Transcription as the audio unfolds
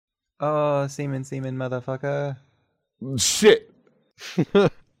Oh, semen, motherfucker. Shit.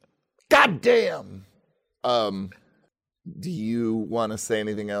 God damn. Do you want to say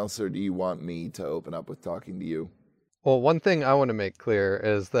anything else, or do you want me to open up with talking to you? Well, one thing I want to make clear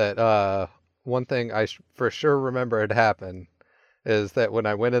is that one thing I for sure remember had happened is that when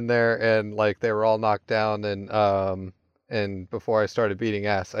I went in there and like they were all knocked down and before I started beating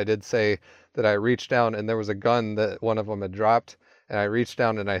ass, I did say that I reached down and there was a gun that one of them had dropped, and I reached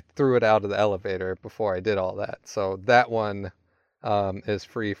down and I threw it out of the elevator before I did all that. So that one is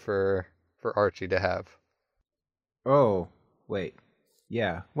free for Archie to have. Oh, wait.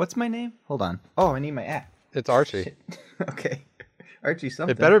 Yeah. What's my name? Hold on. Oh, I need my app. It's Archie. Shit. Okay. Archie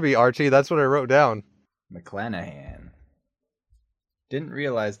something. It better be Archie. That's what I wrote down. McClanahan. Didn't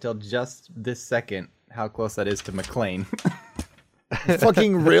realize till just this second how close that is to McLean.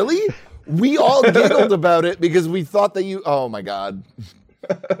 Fucking really? We all giggled about it because we thought that you... Oh, my God.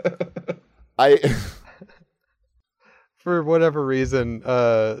 For whatever reason,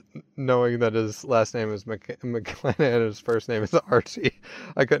 knowing that his last name is McClanahan and his first name is Archie,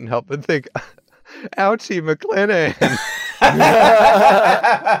 I couldn't help but think, ouchie, McClanahan.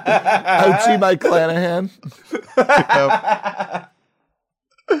 Ouchie, my Clanahan.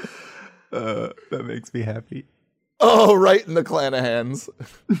 That makes me happy. Oh, right in the Clanahans.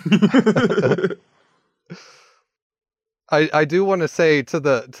 I do want to say to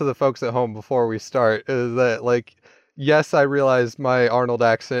the folks at home before we start is that, like, yes, I realize my Arnold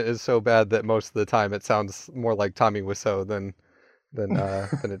accent is so bad that most of the time it sounds more like Tommy Wiseau than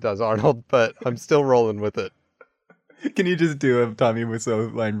it does Arnold, but I'm still rolling with it. Can you just do a Tommy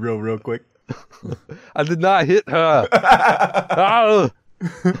Wiseau line real quick? I did not hit her. Ah!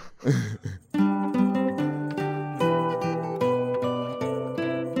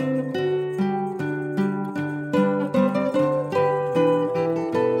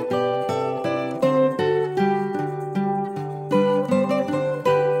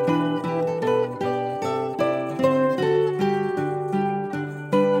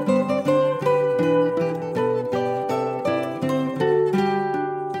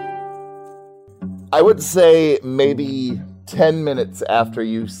 I would say maybe 10 minutes after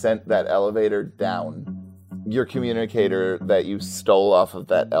you sent that elevator down, your communicator that you stole off of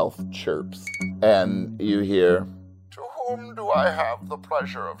that elf chirps, and you hear, "To whom do I have the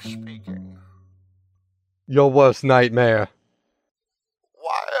pleasure of speaking?" Your worst nightmare.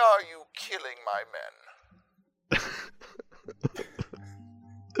 "Why are you killing my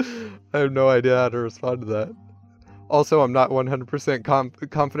men?" I have no idea how to respond to that. Also, I'm not 100%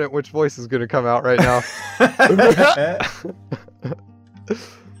 confident which voice is going to come out right now.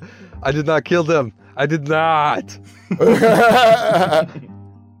 I did not kill them. I did not.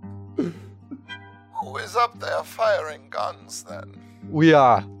 Who is up there firing guns, then? We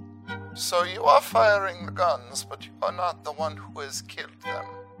are. So you are firing the guns, but you are not the one who has killed them.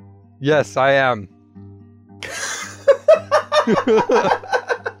 Yes, I am.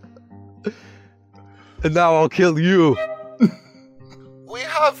 And now I'll kill you. We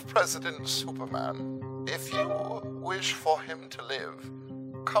have President Superman. If you wish for him to live,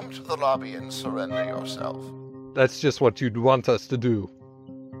 come to the lobby and surrender yourself. That's just what you'd want us to do.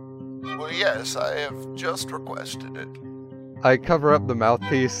 Well, yes, I have just requested it. I cover up the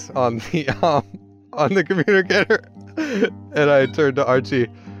mouthpiece on the communicator, and I turn to Archie.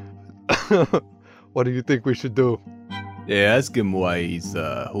 What do you think we should do? Yeah, ask him why he's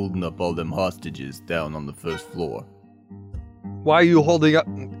holding up all them hostages down on the first floor. Why are you holding up...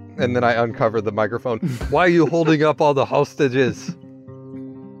 And then I uncover the microphone. Why are you holding up all the hostages?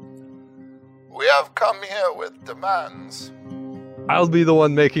 We have come here with demands. I'll be the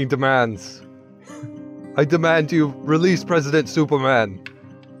one making demands. I demand you release President Superman,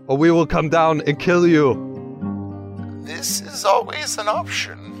 or we will come down and kill you. This is always an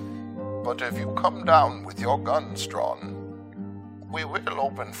option. But if you come down with your guns drawn, we will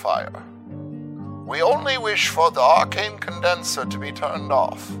open fire. We only wish for the arcane condenser to be turned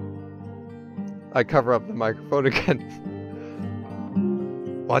off. I cover up the microphone again.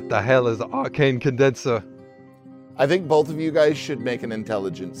 What the hell is the arcane condenser? I think both of you guys should make an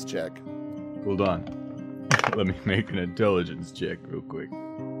intelligence check. Hold on. Let me make an intelligence check real quick.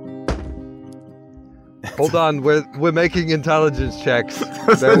 Hold on, we're making intelligence checks.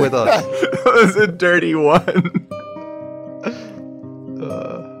 Bear with us. That was a dirty one.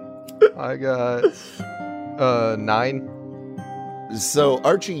 I got 9. So,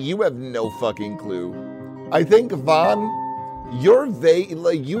 Archie, you have no fucking clue. I think, Vaughn, you're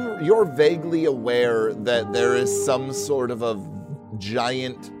vaguely aware that there is some sort of a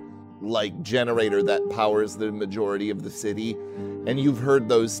giant, generator that powers the majority of the city. And you've heard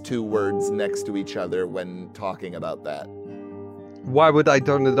those two words next to each other when talking about that. Why would I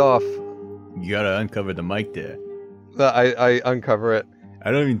turn it off? You gotta uncover the mic there. I uncover it.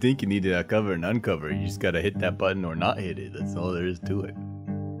 I don't even think you need to cover and uncover. You just gotta hit that button or not hit it. That's all there is to it.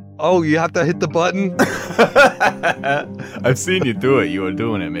 Oh, you have to hit the button? I've seen you do it. You were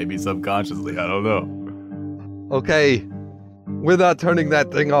doing it, maybe subconsciously. I don't know. Okay. We're not turning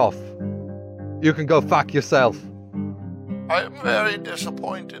that thing off. You can go fuck yourself. I am very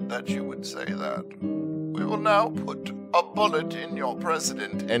disappointed that you would say that. We will now put a bullet in your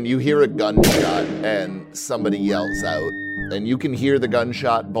president. And you hear a gunshot and somebody yells out. And you can hear the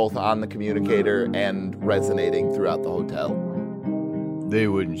gunshot both on the communicator and resonating throughout the hotel. They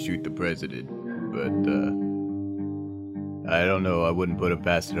wouldn't shoot the president, but I don't know. I wouldn't put it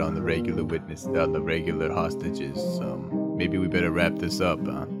past it on the regular witness, on the regular hostages. Maybe we better wrap this up,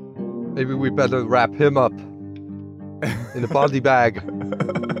 huh? Maybe we better wrap him up in a body bag.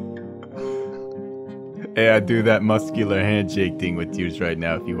 Hey, I'd do that muscular handshake thing with you right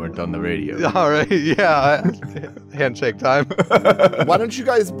now if you weren't on the radio. All right, yeah, handshake time. Why don't you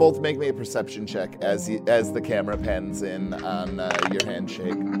guys both make me a perception check as the camera pans in on your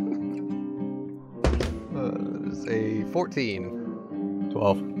handshake? It's a 14.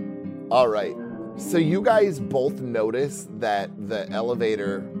 12. All right. So you guys both notice that the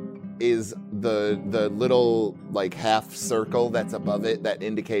elevator is the little like half circle that's above it that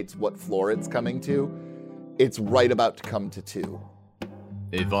indicates what floor it's coming to. It's right about to come to 2.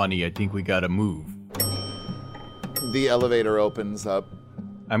 Hey, Vonnie, I think we gotta move. The elevator opens up.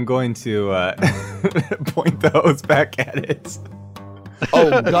 I'm going to point the hose back at it.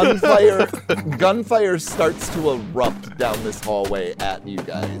 Oh, gunfire starts to erupt down this hallway at you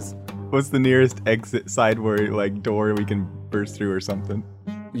guys. What's the nearest exit side door we can burst through or something?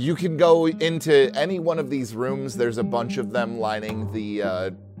 You can go into any one of these rooms. There's a bunch of them lining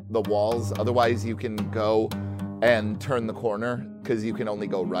the walls. Otherwise, you can go and turn the corner because you can only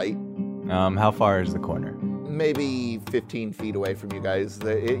go right. How far is the corner? Maybe 15 feet away from you guys.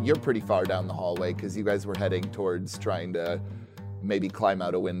 You're pretty far down the hallway because you guys were heading towards trying to maybe climb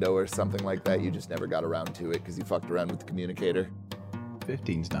out a window or something like that. You just never got around to it because you fucked around with the communicator.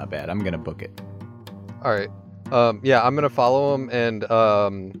 15's not bad. I'm gonna book it. All right. Yeah, I'm gonna follow him. And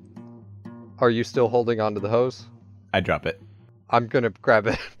are you still holding onto the hose? I drop it. I'm gonna grab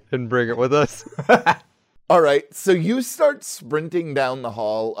it and bring it with us. All right, so you start sprinting down the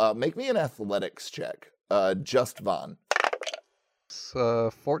hall. Make me an athletics check. Just Vaughn. It's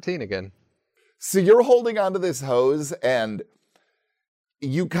 14 again. So you're holding onto this hose, and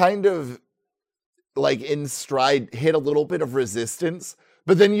you kind of, like in stride, hit a little bit of resistance,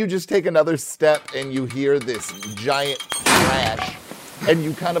 but then you just take another step, and you hear this giant crash, and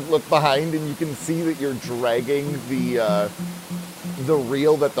you kind of look behind, and you can see that you're dragging the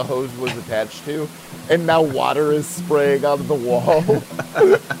reel that the hose was attached to, and now water is spraying out of the wall.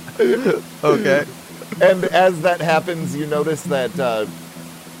 Okay. And as that happens, you notice that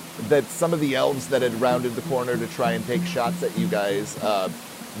that some of the elves that had rounded the corner to try and take shots at you guys,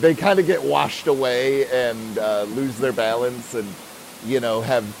 they kind of get washed away and lose their balance and, you know,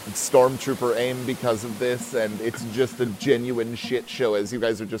 have stormtrooper aim because of this. And it's just a genuine shit show as you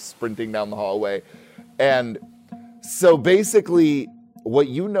guys are just sprinting down the hallway. And so basically what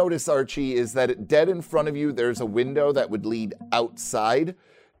you notice, Archie, is that dead in front of you, there's a window that would lead outside.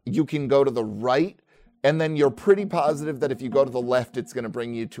 You can go to the right, and then you're pretty positive that if you go to the left, it's going to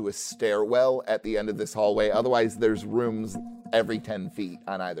bring you to a stairwell at the end of this hallway. Otherwise, there's rooms every 10 feet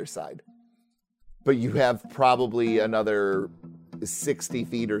on either side. But you have probably another 60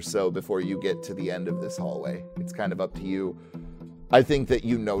 feet or so before you get to the end of this hallway. It's kind of up to you. I think that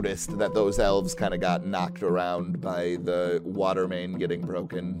you noticed that those elves kind of got knocked around by the water main getting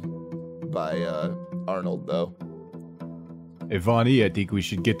broken by Arnold, though. Hey, Vonnie, I think we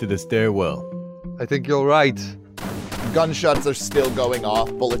should get to the stairwell. I think you're right. Gunshots are still going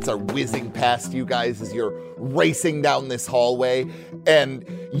off. Bullets are whizzing past you guys as you're racing down this hallway. And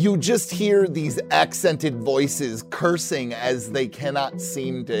you just hear these accented voices cursing as they cannot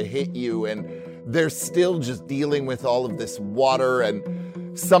seem to hit you. And they're still just dealing with all of this water,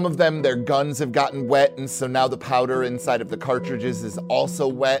 and some of them, their guns have gotten wet, and so now the powder inside of the cartridges is also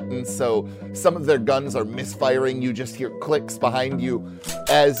wet, and so some of their guns are misfiring. You just hear clicks behind you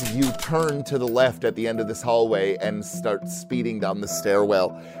as you turn to the left at the end of this hallway and start speeding down the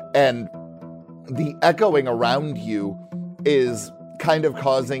stairwell. And the echoing around you is kind of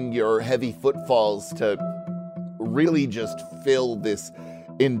causing your heavy footfalls to really just fill this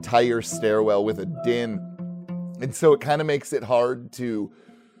entire stairwell with a din. And so it kind of makes it hard to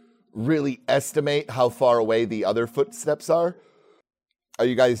really estimate how far away the other footsteps are. Are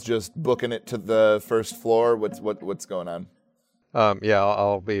you guys just booking it to the first floor? What's going on? Yeah,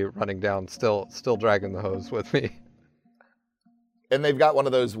 I'll be running down, still dragging the hose with me. And they've got one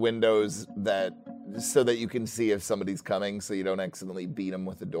of those windows so that you can see if somebody's coming, so you don't accidentally beat them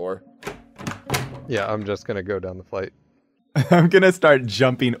with the door. Yeah, I'm just gonna go down the flight. I'm gonna start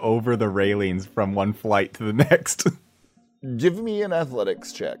jumping over the railings from one flight to the next. Give me an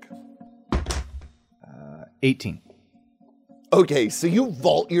athletics check. 18. Okay, so you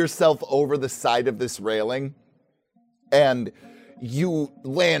vault yourself over the side of this railing, and you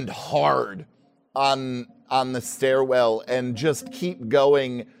land hard on the stairwell and just keep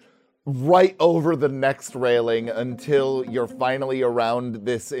going right over the next railing until you're finally around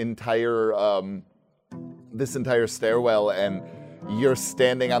this entire stairwell, and you're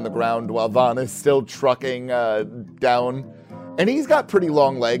standing on the ground while Vaughn is still trucking down. And he's got pretty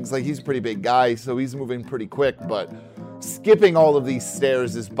long legs, like he's a pretty big guy, so he's moving pretty quick, but skipping all of these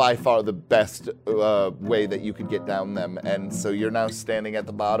stairs is by far the best way that you could get down them. And so you're now standing at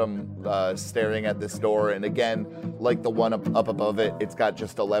the bottom, staring at this door. And again, like the one up above it, it's got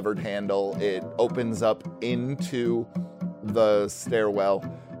just a levered handle. It opens up into the stairwell,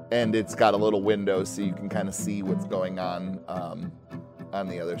 and it's got a little window so you can kind of see what's going on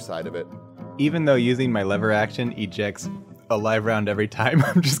the other side of it. Even though using my lever action ejects a live round every time,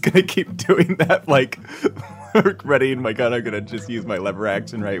 I'm just gonna keep doing that, like readying my gun. I'm gonna just use my lever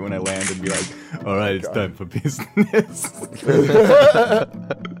action right when I land and be like, all right, it's time for business.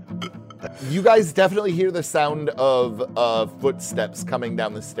 You guys definitely hear the sound of footsteps coming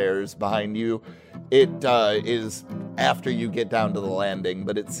down the stairs behind you. It is after you get down to the landing,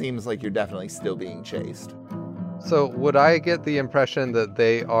 but it seems like you're definitely still being chased. So would I get the impression that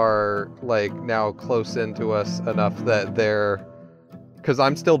they are like now close into us enough that they're, because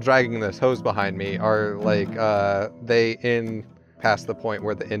I'm still dragging this hose behind me, are like they in past the point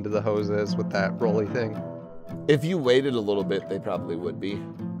where the end of the hose is with that rolly thing? If you waited a little bit, they probably would be.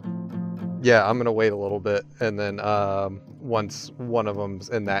 Yeah, I'm gonna wait a little bit, and then once one of them's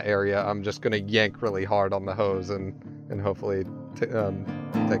in that area, I'm just gonna yank really hard on the hose and hopefully take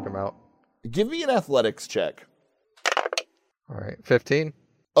them out. Give me an athletics check. All right, 15.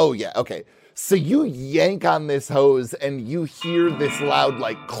 Oh yeah, okay. So you yank on this hose and you hear this loud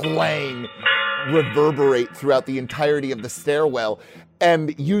like clang reverberate throughout the entirety of the stairwell.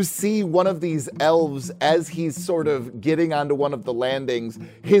 And you see one of these elves, as he's sort of getting onto one of the landings,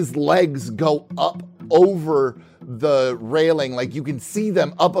 his legs go up over the railing. Like you can see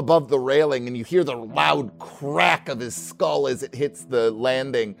them up above the railing, and you hear the loud crack of his skull as it hits the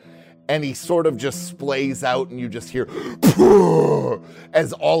landing. And he sort of just splays out, and you just hear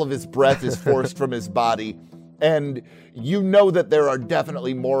as all of his breath is forced from his body. And you know that there are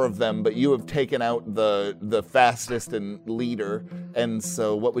definitely more of them, but you have taken out the fastest and leader. And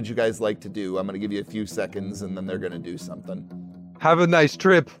so what would you guys like to do? I'm going to give you a few seconds, and then they're going to do something. Have a nice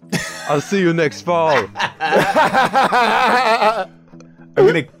trip. I'll see you next fall. I'm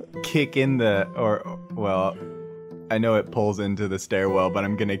gonna kick in I know it pulls into the stairwell, but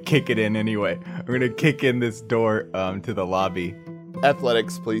I'm gonna kick it in anyway. I'm gonna kick in this door to the lobby.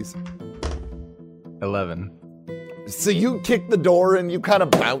 Athletics, please. 11. So you kick the door and you kind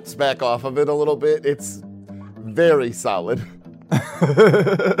of bounce back off of it a little bit. It's very solid.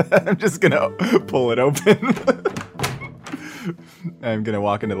 I'm just gonna pull it open. I'm gonna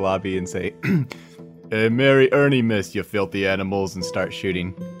walk into the lobby and say, Merry Ernie, miss, you filthy animals, and start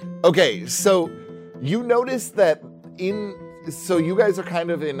shooting. Okay, so you notice that so you guys are kind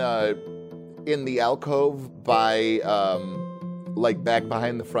of in the alcove by like back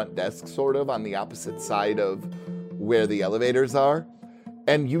behind the front desk, sort of on the opposite side of where the elevators are.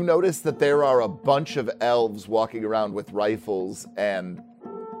 And you notice that there are a bunch of elves walking around with rifles, and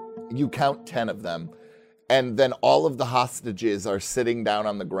you count 10 of them. And then all of the hostages are sitting down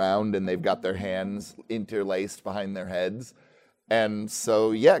on the ground, and they've got their hands interlaced behind their heads. And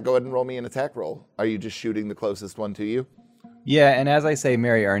so, yeah, go ahead and roll me an attack roll. Are you just shooting the closest one to you? Yeah, and as I say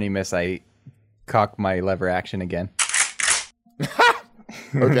Merry Ernie, miss, I cock my lever action again.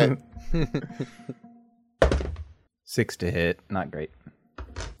 Okay. 6 to hit. Not great.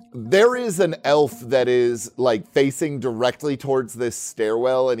 There is an elf that is like facing directly towards this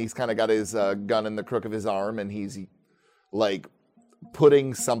stairwell, and he's kind of got his gun in the crook of his arm, and he's like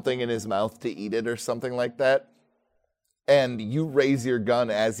putting something in his mouth to eat it or something like that. And you raise your gun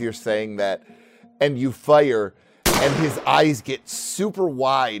as you're saying that, and you fire, and his eyes get super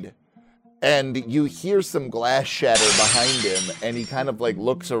wide, and you hear some glass shatter behind him, and he kind of like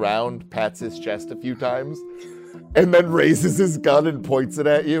looks around, pats his chest a few times, and then raises his gun and points it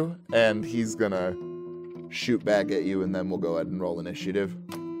at you, and he's gonna shoot back at you, and then we'll go ahead and roll initiative.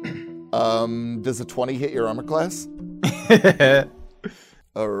 Does a 20 hit your armor class?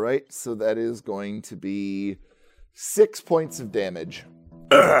 All right, so that is going to be 6 points of damage.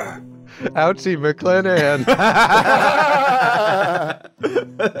 Ouchie, McClanahan.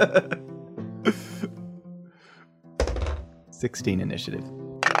 16 initiative.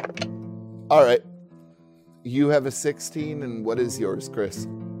 All right. You have a 16, and what is yours, Chris?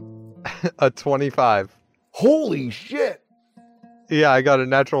 A 25. Holy shit! Yeah, I got a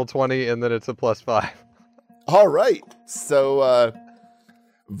natural 20, and then it's a +5. All right. So,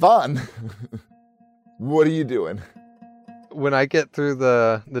 Vaughn, what are you doing? When I get through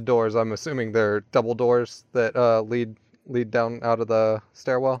the doors, I'm assuming they're double doors that lead down out of the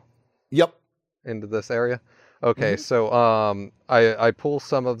stairwell Yep. into this area. Okay, so I pull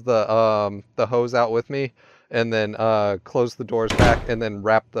some of the hose out with me, and then close the doors back, and then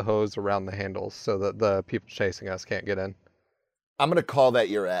wrap the hose around the handles so that the people chasing us can't get in. I'm going to call that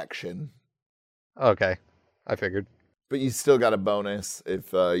your action. Okay, I figured. But you still got a bonus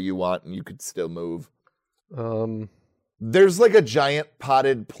if you want, and you could still move. There's like a giant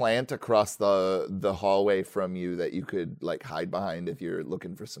potted plant across the hallway from you that you could like hide behind if you're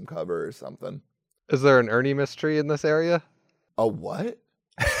looking for some cover or something. Is there an Ernie Mist tree in this area? A what?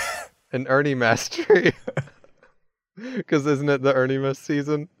 An Ernie Mist tree. Because isn't it the Ernie Mist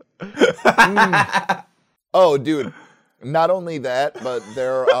season? Oh, dude. Not only that, but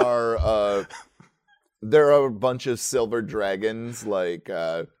there are a bunch of silver dragons like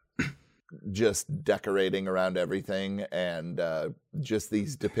just decorating around everything, and just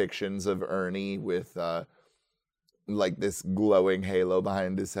these depictions of Ernie with like this glowing halo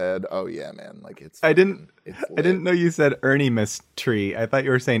behind his head. Oh yeah, man! Like it's. I didn't lit. know you said Ernie Mist tree. I thought you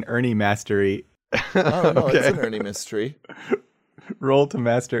were saying Ernie Mastery. Oh no, Okay. it's an Ernie mystery. Roll to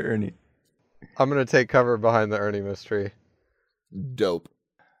master Ernie. I'm going to take cover behind the Ernie Mist tree. Dope.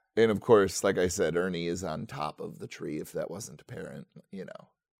 And of course, like I said, Ernie is on top of the tree. If that wasn't apparent, you know,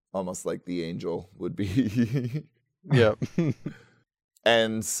 almost like the angel would be. Yep.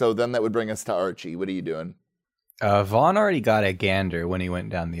 And so then that would bring us to Archie. What are you doing? Vaughn already got a gander when he went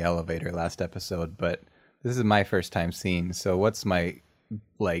down the elevator last episode, but this is my first time seeing. So what's my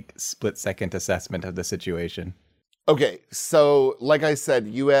split-second assessment of the situation? Okay, so like I said,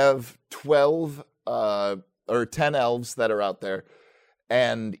 you have 12 or 10 elves that are out there,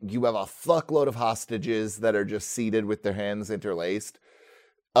 and you have a fuckload of hostages that are just seated with their hands interlaced.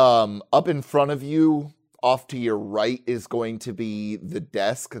 Up in front of you, off to your right, is going to be the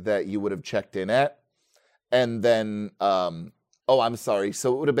desk that you would have checked in at. And then, I'm sorry.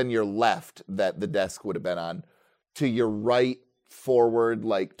 So it would have been your left that the desk would have been on. To your right, forward,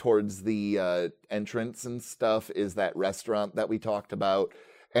 like towards the entrance and stuff, is that restaurant that we talked about.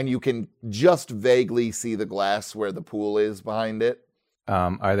 And you can just vaguely see the glass where the pool is behind it.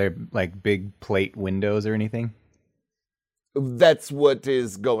 Are there like big plate windows or anything? That's what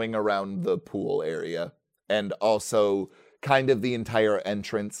is going around the pool area. And also kind of the entire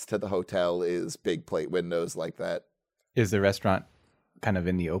entrance to the hotel is big plate windows like that. Is the restaurant kind of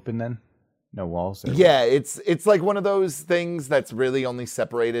in the open then? No walls? Or Yeah, it's like one of those things that's really only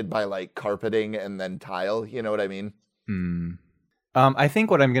separated by like carpeting and then tile. You know what I mean? I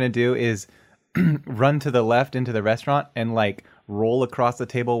think what I'm going to do is run to the left into the restaurant and like roll across the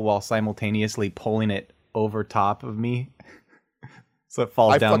table while simultaneously pulling it over top of me. So it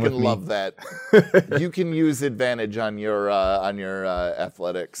falls down with me. I fucking love that. You can use advantage on your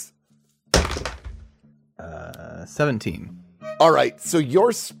athletics. 17. All right, so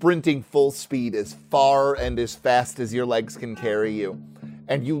you're sprinting full speed as far and as fast as your legs can carry you.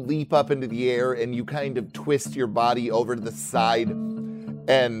 And you leap up into the air and you kind of twist your body over to the side.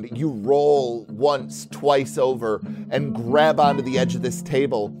 And you roll once, twice over and grab onto the edge of this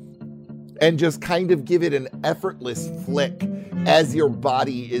table. And just kind of give it an effortless flick as your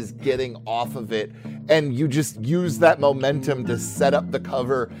body is getting off of it. And you just use that momentum to set up the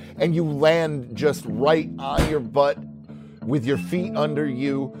cover. And you land just right on your butt with your feet under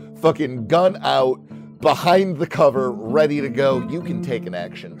you, fucking gun out, behind the cover, ready to go. You can take an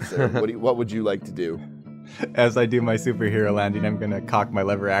action, sir. What would you like to do? As I do my superhero landing, I'm going to cock my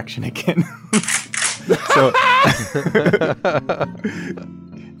lever action again. So,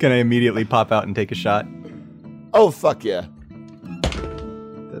 can I immediately pop out and take a shot? Oh, fuck yeah.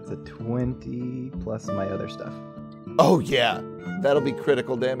 That's a 20 plus my other stuff. Oh, yeah. That'll be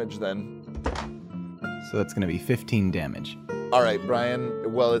critical damage then. So that's going to be 15 damage. All right,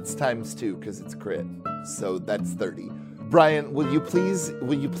 Brian. Well, it's times 2 because it's crit. So that's 30. Brian, will you please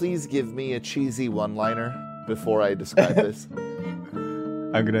give me a cheesy one-liner before I describe this?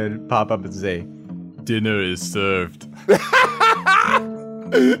 I'm going to pop up and say, Dinner is served.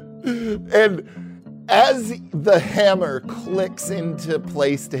 And as the hammer clicks into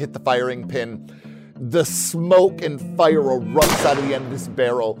place to hit the firing pin, the smoke and fire erupts out of the end of this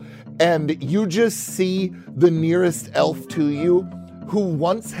barrel, and you just see the nearest elf to you, who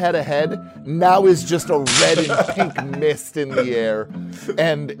once had a head, now is just a red and pink mist in the air.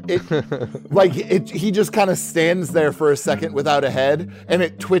 And he just kind of stands there for a second without a head, and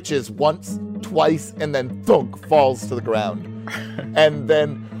it twitches once, twice, and then thunk, falls to the ground. And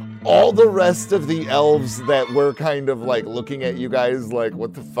then all the rest of the elves that were kind of like looking at you guys like,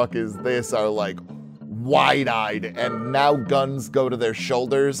 what the fuck is this, are like wide-eyed, and now guns go to their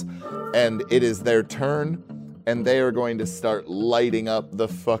shoulders, and it is their turn. And they are going to start lighting up the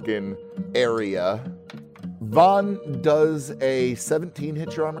fucking area. Vaughn, does a 17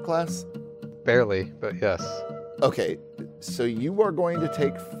 hit your armor class? Barely, but yes. Okay, so you are going to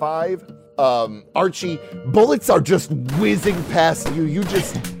take 5. Archie, bullets are just whizzing past you. You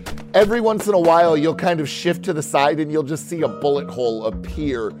just, every once in a while, you'll kind of shift to the side and you'll just see a bullet hole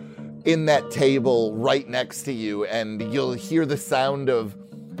appear in that table right next to you. And you'll hear the sound of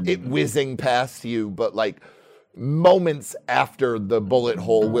it whizzing past you, but like, moments after the bullet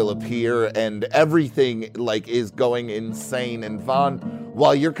hole will appear, and everything like is going insane. And Vaughn,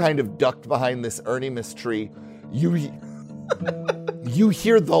 while you're kind of ducked behind this Erniemus tree, you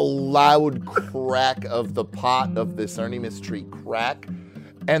hear the loud crack of the pot of this Erniemus tree crack,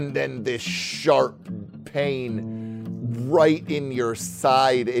 and then this sharp pain right in your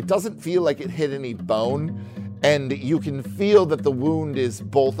side. It doesn't feel like it hit any bone, and you can feel that the wound is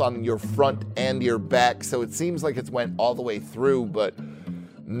both on your front and your back, so it seems like it's went all the way through, but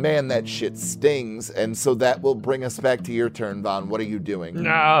man, that shit stings. And so that will bring us back to your turn, Vaughn. What are you doing?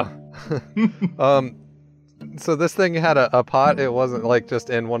 No. So this thing had a pot. It wasn't like just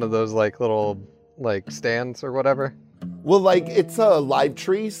in one of those like little like stands or whatever. Well, like, it's a live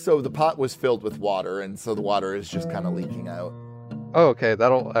tree, so the pot was filled with water, and so the water is just kind of leaking out. Oh, okay,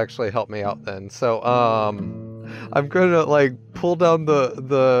 that'll actually help me out then. So, I'm gonna like pull down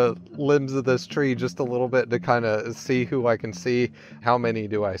the limbs of this tree just a little bit to kind of see who I can see. How many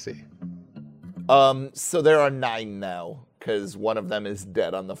do I see? So there are 9 now, because one of them is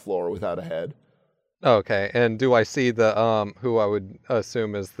dead on the floor without a head. Okay, and do I see the who I would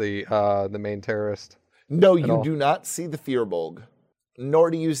assume is the main terrorist? No, you do not see the Firbolg,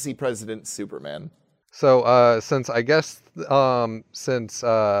 nor do you see President Superman. So, since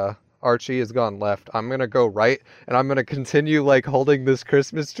Archie has gone left, I'm gonna go right, and I'm gonna continue like holding this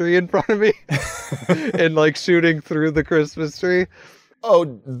Christmas tree in front of me, and like shooting through the Christmas tree.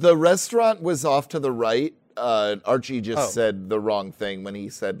 Oh, the restaurant was off to the right. Archie just said the wrong thing when he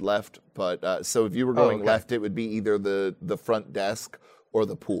said left, but so if you were going left, it would be either the front desk or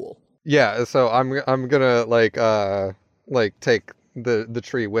the pool. Yeah, so I'm gonna like take the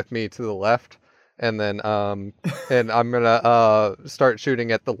tree with me to the left. And then, and I'm gonna start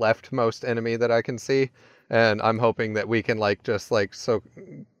shooting at the leftmost enemy that I can see, and I'm hoping that we can like just like so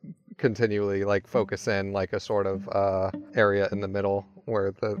continually like focus in like a sort of area in the middle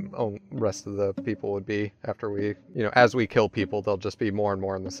where the rest of the people would be after we, as we kill people, they'll just be more and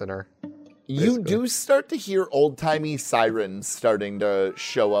more in the center. Basically. You do start to hear old-timey sirens starting to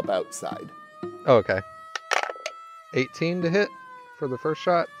show up outside. Oh, okay. 18 to hit for the first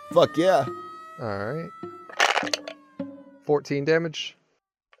shot. Fuck yeah. Alright. 14 damage.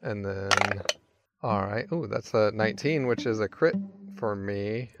 And then... Alright. Ooh, that's a 19, which is a crit for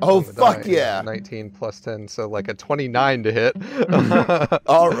me. Oh, fuck yeah. 19 plus 10, so like a 29 to hit.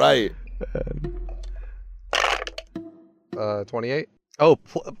 Alright. 28. Oh,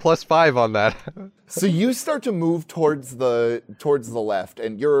 plus 5 on that. So you start to move towards the left,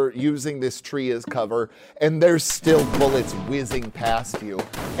 and you're using this tree as cover, and there's still bullets whizzing past you.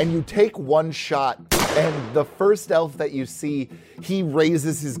 And you take one shot, and the first elf that you see, he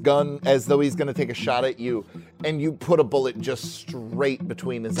raises his gun as though he's going to take a shot at you, and you put a bullet just straight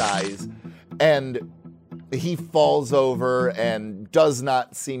between his eyes. And he falls over and does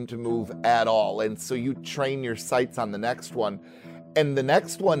not seem to move at all. And so you train your sights on the next one. And the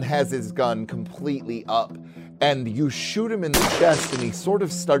next one has his gun completely up, and you shoot him in the chest, and he sort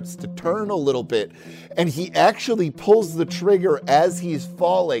of starts to turn a little bit, and he actually pulls the trigger as he's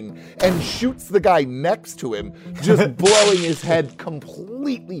falling and shoots the guy next to him, just blowing his head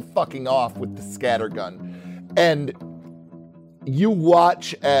completely fucking off with the scattergun. And you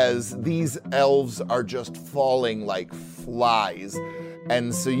watch as these elves are just falling like flies.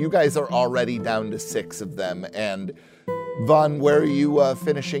 And so you guys are already down to 6 of them, and Vaughn, where are you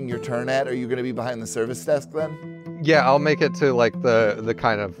finishing your turn at? Are you going to be behind the service desk then? Yeah, I'll make it to like the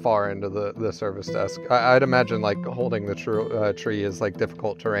kind of far end of the service desk. I'd imagine like holding the tree is like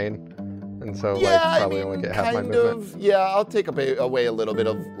difficult terrain, and so like probably only get half my movement. Yeah, I'll take away a little bit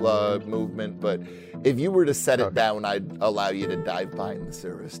of movement, but if you were to set it down, I'd allow you to dive behind the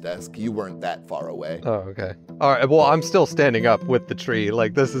service desk. You weren't that far away. Oh, okay. All right. Well, I'm still standing up with the tree.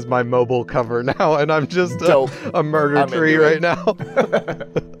 Like this is my mobile cover now, and I'm just a murder tree right now.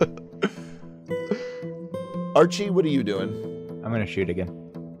 Archie, what are you doing? I'm gonna shoot again.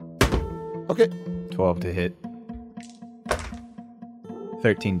 Okay. 12 to hit.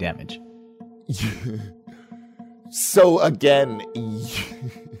 13 damage. So again,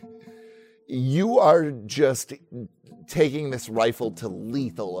 you are just taking this rifle to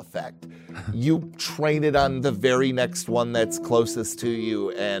lethal effect. You train it on the very next one that's closest to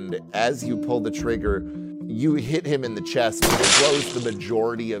you, and as you pull the trigger, you hit him in the chest, and it blows the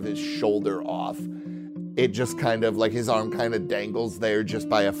majority of his shoulder off. It just kind of, like his arm kind of dangles there just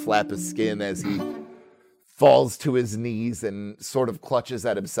by a flap of skin as he falls to his knees and sort of clutches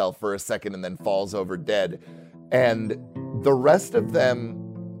at himself for a second and then falls over dead. And the rest of them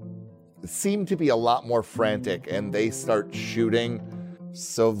seem to be a lot more frantic, and they start shooting.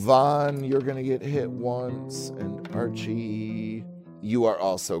 So Vaughn, you're going to get hit once, and Archie, you are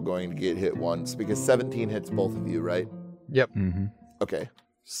also going to get hit once because 17 hits both of you, right? Yep. Mm-hmm. Okay.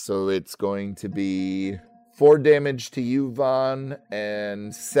 So it's going to be 4 damage to you, Vaughn,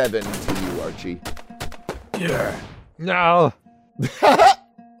 and 7 to you, Archie. Yeah. No.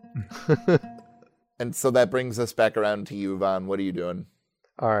 And so that brings us back around to you, Vaughn. What are you doing?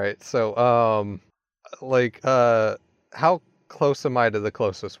 All right. So, how close am I to the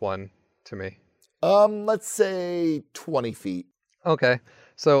closest one to me? Let's say 20 feet. Okay.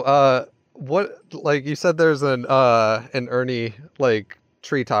 So, what, like you said, there's an Ernie, like,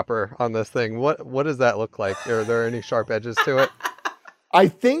 tree topper on this thing. What does that look like? Are there any sharp edges to it? I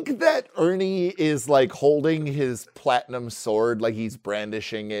think that Ernie is like holding his platinum sword, like he's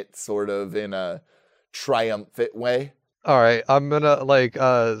brandishing it sort of in a triumphant way. All right, I'm gonna like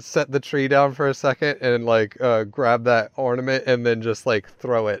set the tree down for a second and like grab that ornament and then just like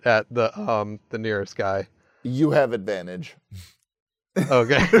throw it at the nearest guy. You have advantage.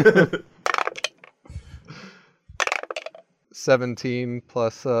 Okay. 17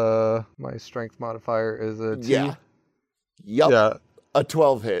 plus my strength modifier is a 2. Yeah. Yup. Yeah. A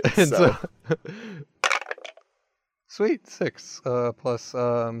 12 hit. And So. Sweet. 6 plus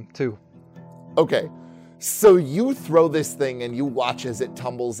 2. Okay. So you throw this thing and you watch as it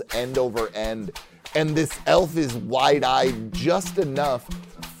tumbles end over end, and this elf is wide-eyed just enough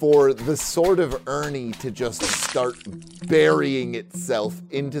for the sword of Ernie to just start burying itself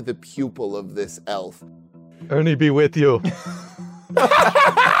into the pupil of this elf. Ernie be with you.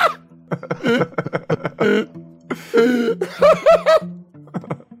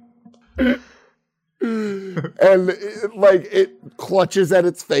 And it clutches at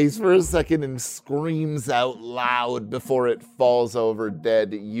its face for a second and screams out loud before it falls over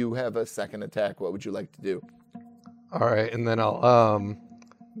dead. You have a second attack. What would you like to do? All right, and then I'll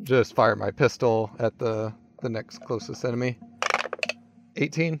just fire my pistol at the next closest enemy.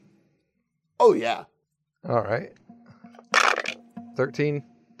 18. Oh yeah. All right. 13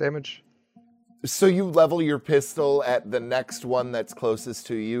 damage. So you level your pistol at the next one that's closest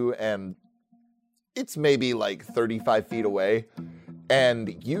to you, and it's maybe like 35 feet away,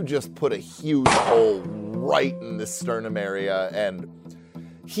 and you just put a huge hole right in the sternum area, and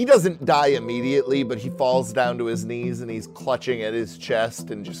he doesn't die immediately, but he falls down to his knees, and he's clutching at his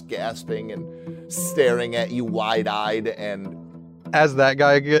chest and just gasping and staring at you wide-eyed, and as that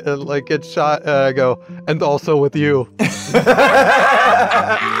guy gets shot, I go, and also with you.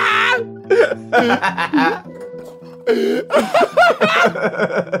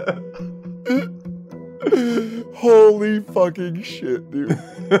 Holy fucking shit, dude.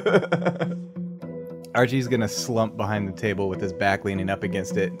 Archie's gonna slump behind the table with his back leaning up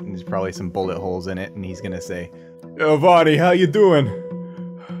against it, and there's probably some bullet holes in it, and he's gonna say, "Yo, Vardy, how you doing?"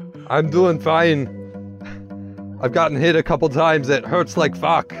 I'm doing fine. I've gotten hit a couple times. It hurts like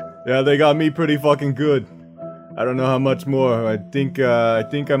fuck. Yeah, they got me pretty fucking good. I don't know how much more. I think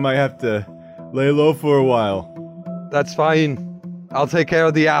I might have to lay low for a while. That's fine. I'll take care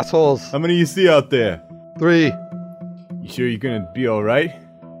of the assholes. How many you see out there? 3. You sure you're gonna be alright?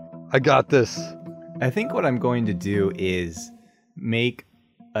 I got this. I think what I'm going to do is make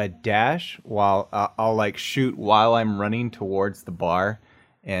a dash while I'll like shoot while I'm running towards the bar.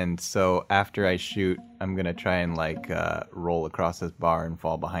 And so after I shoot, I'm going to try and like roll across this bar and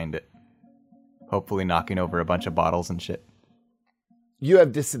fall behind it. Hopefully knocking over a bunch of bottles and shit. You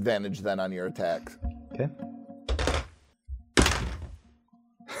have disadvantage then on your attack. Okay.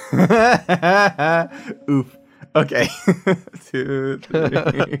 Oof. Okay. 2,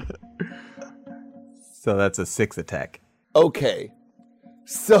 3. So that's a 6 attack. Okay.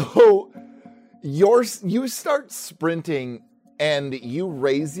 So you start sprinting and you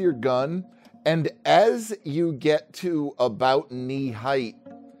raise your gun, and as you get to about knee height,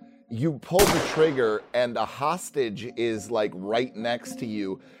 you pull the trigger and a hostage is like right next to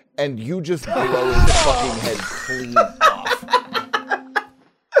you, and you just blow his fucking head clean off.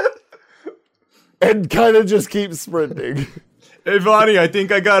 And kind of just keep sprinting. Hey, Vonnie, I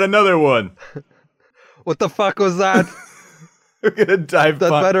think I got another one. What the fuck was that? I'm gonna dive That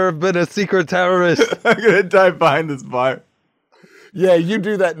better have been a secret terrorist. I'm gonna dive behind this bar. Yeah, you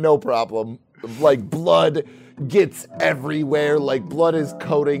do that no problem. Like, blood gets everywhere. Like, blood is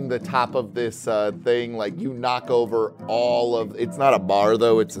coating the top of this thing. Like, you knock over all of... It's not a bar,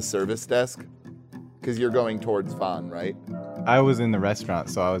 though. It's a service desk. Because you're going towards Vaughn, right? I was in the restaurant,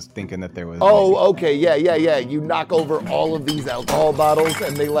 so I was thinking that there was... Oh, okay. Yeah. You knock over all of these alcohol bottles,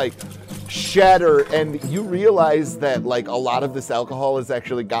 and they, like, shatter. And you realize that, like, a lot of this alcohol has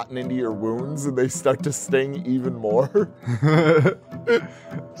actually gotten into your wounds, and they start to sting even more.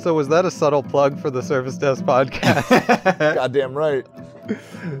 So was that a subtle plug for the Service Desk podcast? Goddamn right.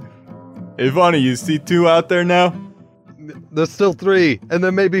 Hey, Vonnie, you see 2 out there now? There's still 3, and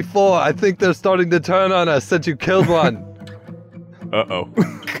there may be 4. I think they're starting to turn on us since you killed one. Uh-oh.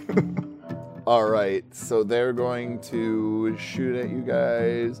 All right, so they're going to shoot at you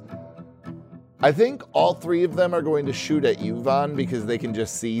guys. I think all 3 of them are going to shoot at you, Vaughn, because they can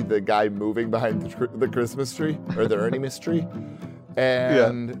just see the guy moving behind the Christmas tree, or the Erniemus tree.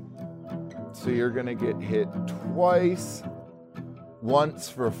 And so you're going to get hit twice. Once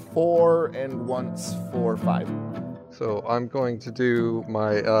for 4 and once for 5. So I'm going to do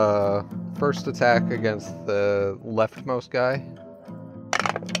my first attack against the leftmost guy.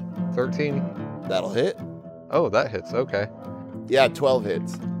 13. That'll hit. Oh, that hits. Okay. Yeah, 12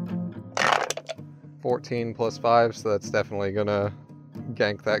 hits. 14 plus 5, so that's definitely gonna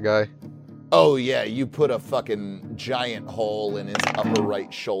gank that guy. Oh, yeah, you put a fucking giant hole in his upper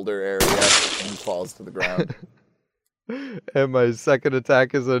right shoulder area, and he falls to the ground. And my second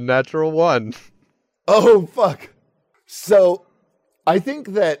attack is a natural 1. Oh, fuck. So, I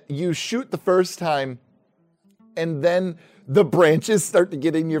think that you shoot the first time, and then the branches start to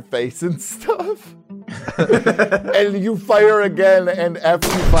get in your face and stuff. And you fire again, and after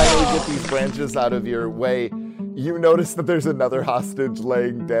you finally get these branches out of your way, you notice that there's another hostage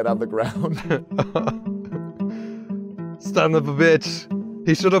laying dead on the ground. Son of a bitch.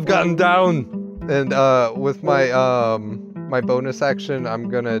 He should have gotten down. And with my my bonus action, I'm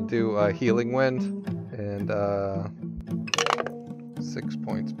gonna do a healing wind. And 6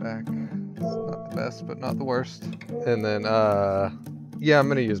 points back. It's not the best, but not the worst. And then, yeah, I'm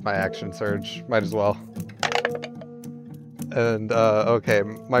gonna use my action surge. Might as well. And, okay,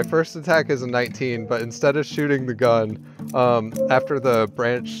 my first attack is a 19, but instead of shooting the gun, after the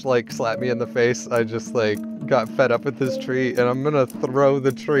branch, like, slapped me in the face, I just, like, got fed up with this tree, and I'm gonna throw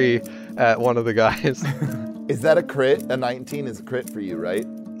the tree at one of the guys. Is that a crit? A 19 is a crit for you, right?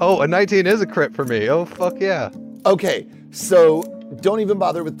 Oh, a 19 is a crit for me. Oh, fuck yeah. Okay, so don't even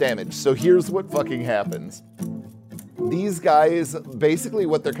bother with damage. So here's what fucking happens. These guys, basically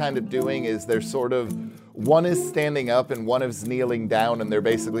what they're kind of doing is they're sort of, one is standing up and one is kneeling down, and they're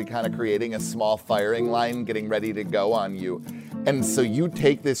basically kind of creating a small firing line, getting ready to go on you. And so you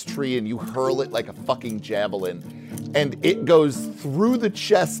take this tree and you hurl it like a fucking javelin, and it goes through the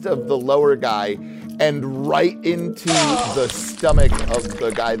chest of the lower guy and right into the stomach of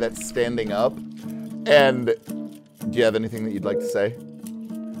the guy that's standing up. And do you have anything that you'd like to say?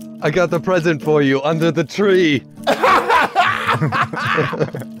 I got the present for you under the tree.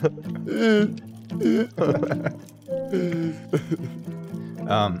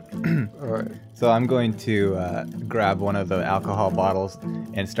 Alright. So I'm going to grab one of the alcohol bottles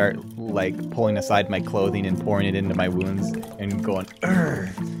and start like pulling aside my clothing and pouring it into my wounds and going,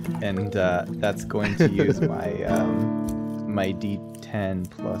 "Urgh!" And that's going to use my my D10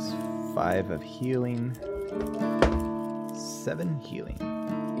 plus 5 of healing. 7 healing.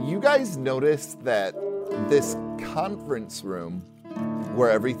 You guys noticed that this conference room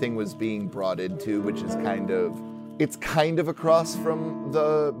where everything was being brought into, which is it's kind of across from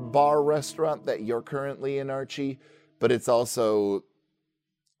the bar restaurant that you're currently in, Archie, but it's also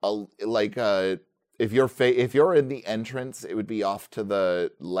if you're in the entrance, it would be off to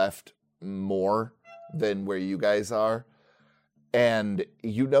the left more than where you guys are. And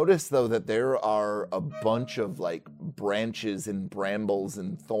you notice, though, that there are a bunch of, like, branches and brambles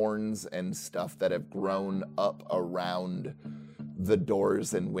and thorns and stuff that have grown up around the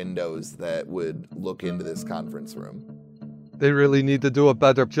doors and windows that would look into this conference room. They really need to do a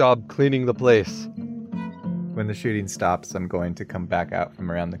better job cleaning the place. When the shooting stops, I'm going to come back out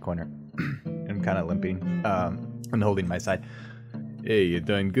from around the corner. I'm kind of limping and holding my side. Hey, you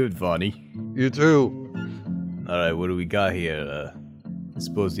done good, Vonnie. You too. Alright, what do we got here? I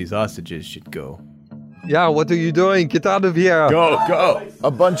suppose these hostages should go. Yeah, what are you doing? Get out of here. Go! A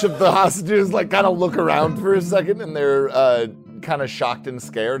bunch of the hostages like kind of look around for a second, and they're kind of shocked and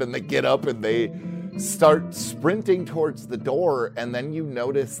scared, and they get up and they start sprinting towards the door, and then you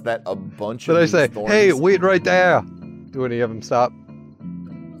notice that a bunch But of I say, thorns... hey, wait right there. Do any of them stop?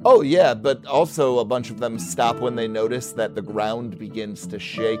 Oh, yeah, but also a bunch of them stop when they notice that the ground begins to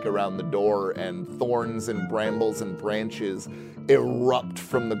shake around the door, and thorns and brambles and branches erupt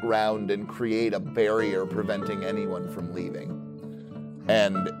from the ground and create a barrier preventing anyone from leaving.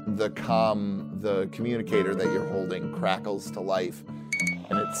 And the communicator that you're holding crackles to life,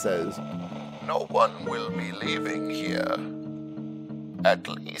 and it says, "No one will be leaving here. At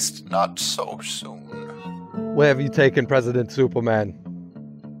least not so soon. Where have you taken President Superman?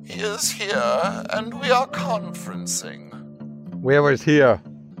 He is here, and we are conferencing. Where is here?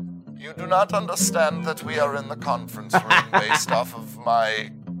 You do not understand that we are in the conference room based off of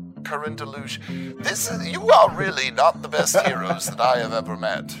my current illusion. You are really not the best heroes that I have ever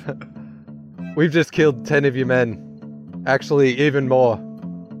met. We've just killed 10 of your men. Actually, even more.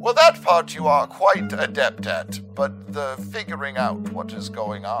 Well, that part you are quite adept at, but the figuring out what is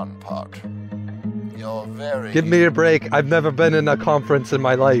going on part, you're very... Give me a break. I've never been in a conference in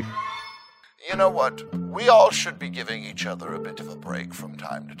my life. You know what? We all should be giving each other a bit of a break from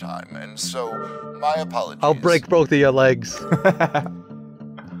time to time, and so, my apologies. I'll break both of your legs.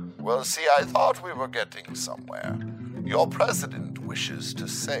 Well, see, I thought we were getting somewhere. Your president wishes to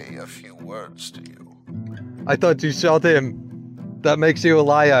say a few words to you. I thought you shot him. That makes you a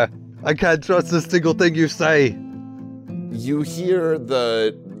liar. I can't trust a single thing you say. You hear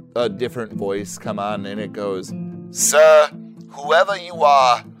a different voice come on, and it goes, "Sir, whoever you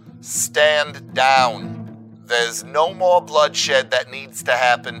are, stand down. There's no more bloodshed that needs to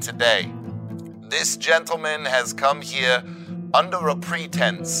happen today. This gentleman has come here under a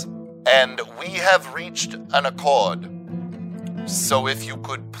pretense, and we have reached an accord. So if you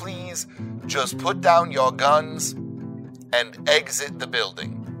could please just put down your guns and exit the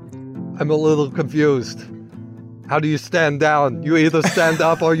building." I'm a little confused. How do you stand down? You either stand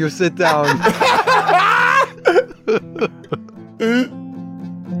up or you sit down.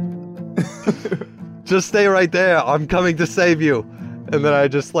 Just stay right there. I'm coming to save you. And then I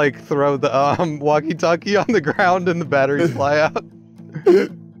just throw the walkie-talkie on the ground and the batteries fly out.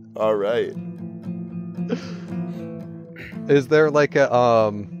 All right. Is there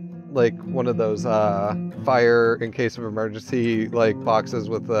one of those fire in case of emergency boxes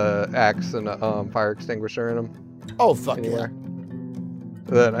with an axe and a fire extinguisher in them? Oh, fuck Anywhere?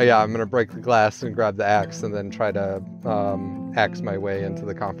 Then I'm gonna break the glass and grab the axe and then try to axe my way into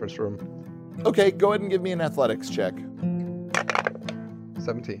the conference room. yeah. Okay, go ahead and give me an athletics check.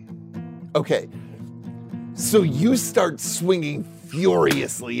 17. Okay. So you start swinging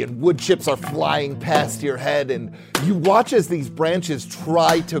furiously, and wood chips are flying past your head, and you watch as these branches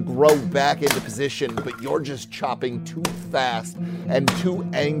try to grow back into position, but you're just chopping too fast and too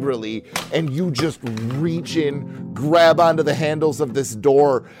angrily, and you just reach in, grab onto the handles of this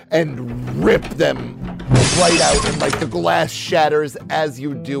door, and rip them right out, and the glass shatters as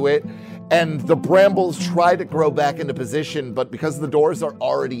you do it. And the brambles try to grow back into position, but because the doors are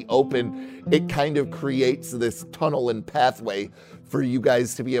already open, it kind of creates this tunnel and pathway for you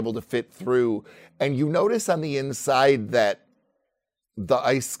guys to be able to fit through. And you notice on the inside that the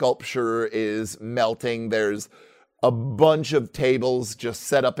ice sculpture is melting. There's a bunch of tables just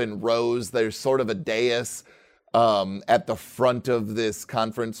set up in rows. There's sort of a dais at the front of this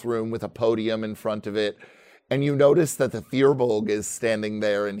conference room with a podium in front of it. And you notice that the Firbolg is standing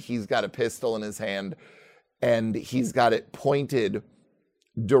there, and he's got a pistol in his hand, and he's got it pointed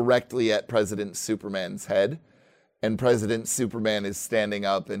directly at President Superman's head. And President Superman is standing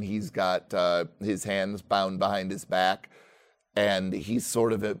up, and he's got his hands bound behind his back, and he's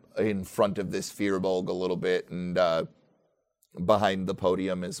sort of in front of this Firbolg a little bit, and behind the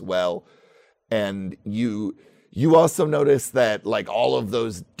podium as well. And you also notice that all of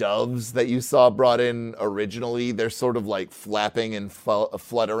those doves that you saw brought in originally, they're sort of flapping and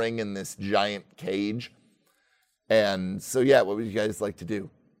fluttering in this giant cage. And so, yeah, what would you guys like to do?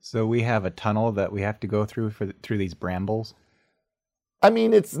 So we have a tunnel that we have to go through through these brambles? I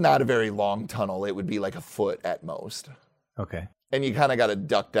mean, it's not a very long tunnel. It would be a foot at most. Okay. And you kind of got to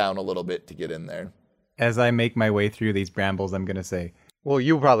duck down a little bit to get in there. As I make my way through these brambles, I'm gonna say, Well,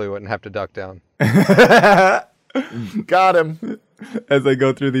 you probably wouldn't have to duck down. Got him. as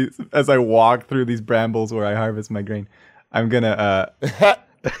I walk through these brambles where I harvest my grain, I'm gonna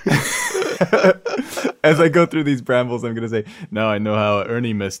as I go through these brambles, I'm gonna say, now I know how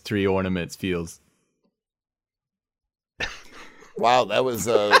Ernie missed tree ornaments feels. Wow, that was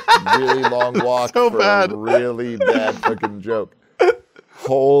a really long walk So for bad. a really bad fucking joke.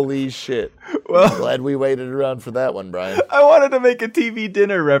 Holy shit. Well, Glad we waited around for that one, Brian. I wanted to make a TV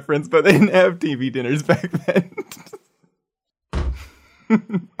dinner reference, but they didn't have TV dinners back then.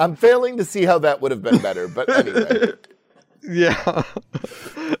 I'm failing to see how that would have been better, but anyway. Yeah.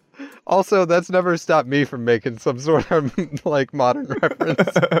 Also, that's never stopped me from making some sort of like modern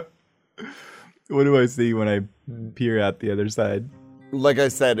reference. What do I see when I peer out the other side? Like I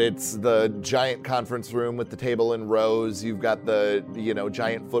said, it's the giant conference room with the table in rows. You've got the,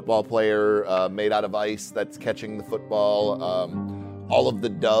 giant football player made out of ice that's catching the football. All of the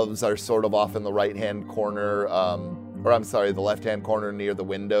doves are sort of off in the right-hand corner, the left-hand corner near the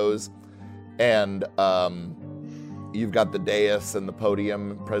windows. And you've got the dais and the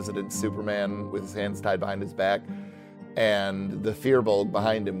podium, President Superman with his hands tied behind his back, and the Firbolg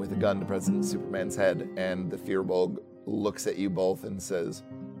behind him with a gun to President Superman's head. And the Firbolg looks at you both and says,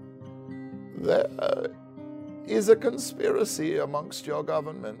 "There is a conspiracy amongst your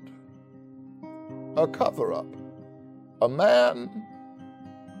government. A cover-up. A man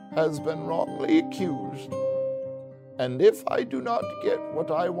has been wrongly accused. And if I do not get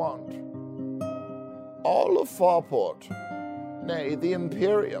what I want, all of Farport, nay, the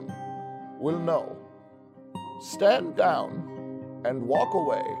Imperium, will know. Stand down and walk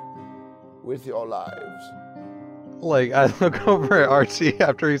away with your lives." Like, I look over at Archie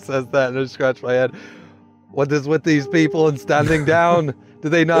after he says that and I scratch my head. What is with these people and standing down? Do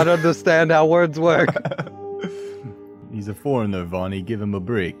they not understand how words work? He's a foreigner, Vonnie. Give him a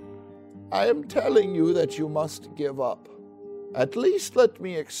break. I am telling you that you must give up. At least let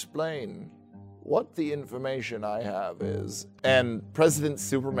me explain what the information I have is. And President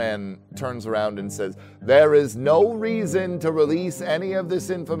Superman turns around and says, "There is no reason to release any of this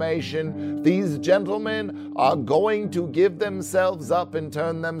information. These gentlemen are going to give themselves up and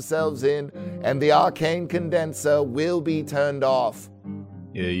turn themselves in, and the arcane condenser will be turned off."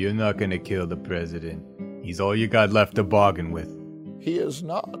 Yeah, you're not gonna kill the president. He's all you got left to bargain with. He is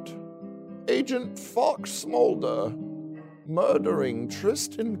not. Agent Fox Smolder murdering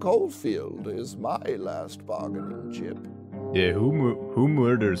Tristan Coldfield is my last bargaining chip. Yeah, who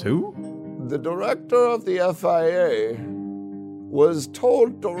murders who? The director of the FIA was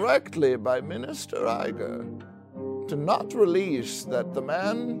told directly by Minister Iger to not release that the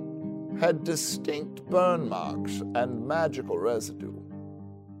man had distinct burn marks and magical residue.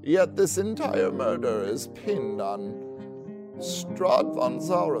 Yet this entire murder is pinned on Strahd von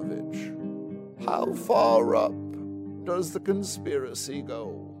Zarovich. How far up does the conspiracy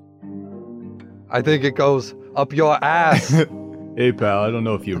go? I think it goes up your ass. Hey, pal, I don't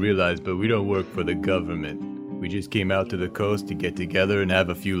know if you realize, but we don't work for the government. We just came out to the coast to get together and have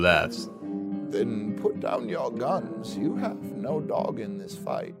a few laughs. Then put down your guns. You have no dog in this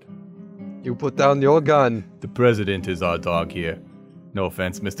fight. You put down your gun. The president is our dog here. No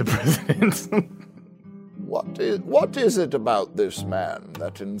offense, Mr. President. What is it about this man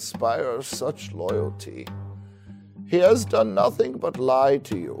that inspires such loyalty? He has done nothing but lie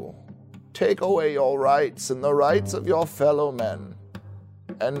to you, take away your rights and the rights of your fellow men,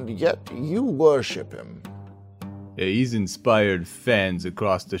 and yet you worship him. Yeah, he's inspired fans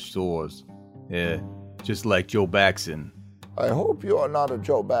across the shores. Yeah, just like Joe Baxon. I hope you are not a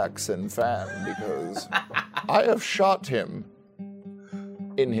Joe Baxon fan, because I have shot him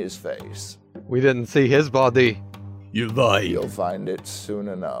in his face. We didn't see his body. You're lying. You'll find it soon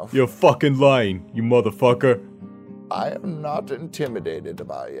enough. You're fucking lying, you motherfucker. I am not intimidated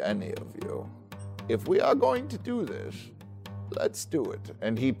by any of you. If we are going to do this, let's do it.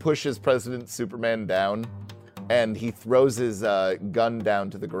 And he pushes President Superman down, and he throws his gun down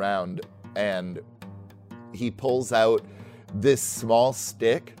to the ground, and he pulls out this small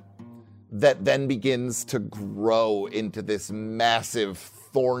stick that then begins to grow into this massive,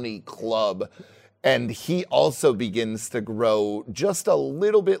 thorny club. And he also begins to grow just a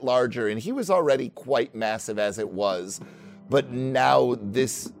little bit larger, and he was already quite massive as it was. But now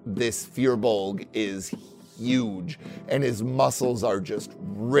this Firbolg is huge, and his muscles are just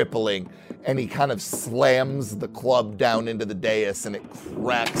rippling, and he kind of slams the club down into the dais, and it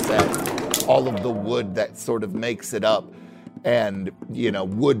cracks at all of the wood that sort of makes it up. And,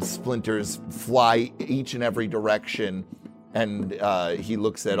 wood splinters fly each and every direction. And he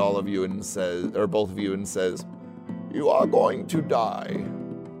looks at all of you and says, or both of you, and says, "You are going to die,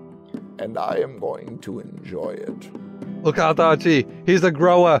 and I am going to enjoy it." Look out, Archie. He's a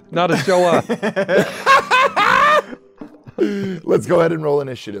grower, not a shower. Let's go ahead and roll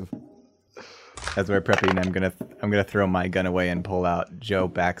initiative. As we're prepping, I'm gonna throw my gun away and pull out Joe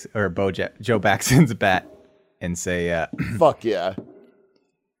Baxton's bat and say, Fuck yeah.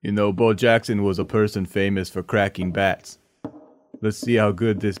 You know, Bo Jackson was a person famous for cracking bats. Let's see how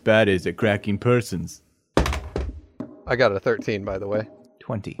good this bat is at cracking persons. I got a 13, by the way.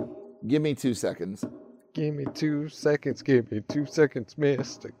 20. Give me 2 seconds. Give me 2 seconds,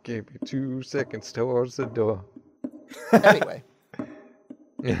 mister. Give me 2 seconds towards the door. Anyway,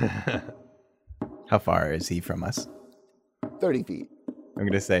 How far is he from us? 30 feet. I'm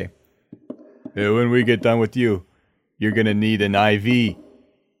gonna say, When we get done with you, you're gonna need an IV.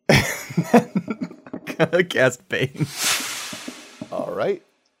 I'm gonna cast Bane. All right.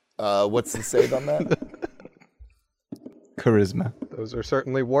 What's the save on that? Charisma. Those are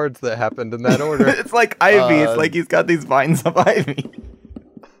certainly words that happened in that order. It's like ivy. It's like he's got these vines of ivy.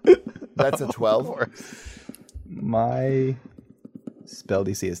 That's a 12. My spell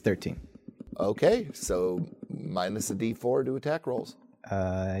DC is 13. Okay, so minus a d4 to attack rolls.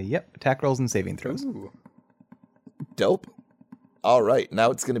 Yep. Attack rolls and saving throws. Ooh. Dope. All right,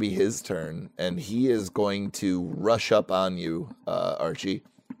 now it's going to be his turn, and he is going to rush up on you, Archie.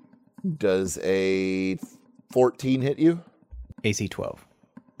 Does a 14 hit you? AC 12.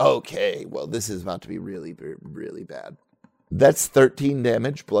 Okay, well, this is about to be really, really bad. That's 13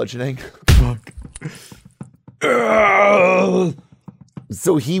 damage, bludgeoning. Fuck.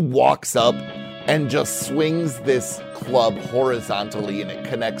 So he walks up and just swings this club horizontally, and it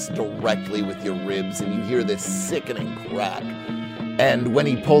connects directly with your ribs, and you hear this sickening crack. And when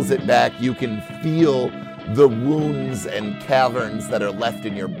he pulls it back, you can feel the wounds and caverns that are left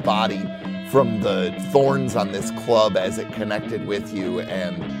in your body from the thorns on this club as it connected with you,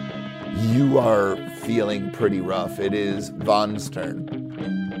 and you are feeling pretty rough. It is Vaughn's turn.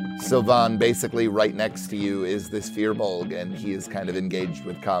 So Vaughn, basically right next to you is this Firbolg, and he is kind of engaged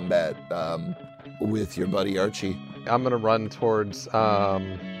with combat with your buddy Archie. I'm gonna run towards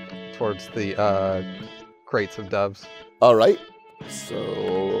the crates of doves. All right.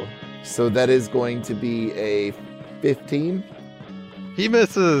 So that is going to be a 15. He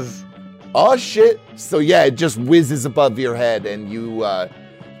misses. Oh shit! So yeah, it just whizzes above your head, and you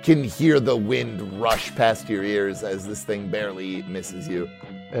can hear the wind rush past your ears as this thing barely misses you.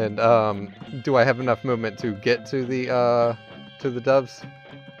 And do I have enough movement to get to the doves?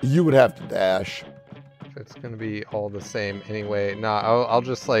 You would have to dash. It's gonna be all the same anyway. Nah, I'll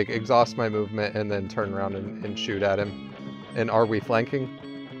just like exhaust my movement and then turn around and shoot at him. And are we flanking?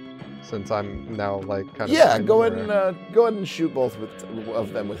 Since I'm now like kind of. Yeah, go ahead and shoot both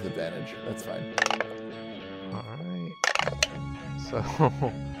of them with advantage. That's fine. All right. So,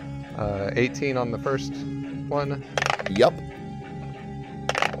 18 on the first one. Yup.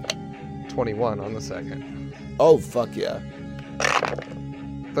 21 on the second. Oh fuck yeah.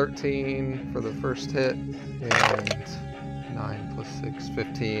 13 for the first hit, and 9 plus 6,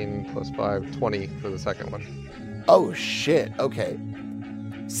 15 plus 5, 20 for the second one. Oh shit, okay.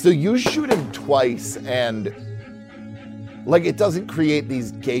 So you shoot him twice, and like it doesn't create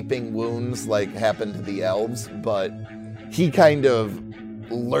these gaping wounds like happened to the elves, but he kind of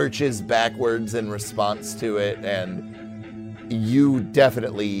lurches backwards in response to it, and you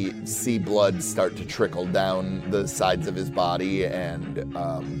definitely see blood start to trickle down the sides of his body, and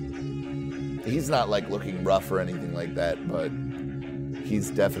he's not like looking rough or anything like that, but he's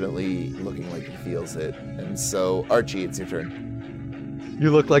definitely looking like he feels it. And so, Archie, it's your turn. You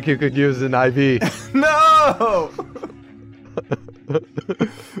look like you could use an IV. No!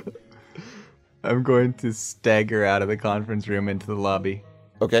 I'm going to stagger out of the conference room into the lobby.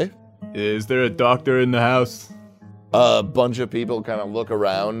 Okay. Is there a doctor in the house? A bunch of people kind of look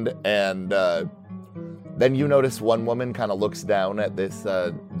around, and then you notice one woman kind of looks down at this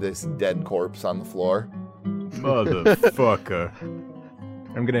dead corpse on the floor. Motherfucker.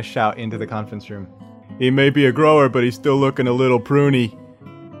 I'm going to shout into the conference room. He may be a grower, but he's still looking a little pruny.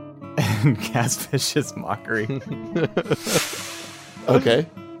 And cast vicious mockery. Okay.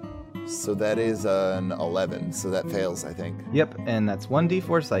 So that is an 11, so that fails, I think. Yep, and that's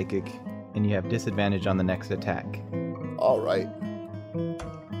 1d4 psychic, and you have disadvantage on the next attack. All right.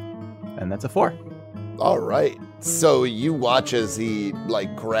 And that's a 4. All right. So you watch as he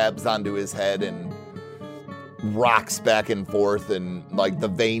like grabs onto his head and rocks back and forth, and like the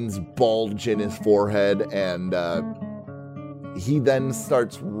veins bulge in his forehead, and he then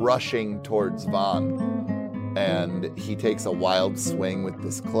starts rushing towards Vaughn. and he takes a wild swing with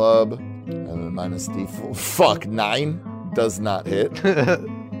this club. And then minus D4. Fuck, 9 does not hit.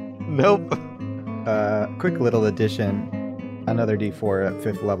 Nope. Quick little addition. Another D4 at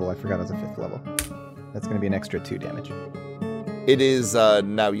 5th level. I forgot it was a 5th level. That's going to be an extra 2 damage. It is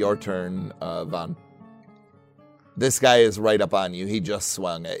now your turn, Vaughn. This guy is right up on you. He just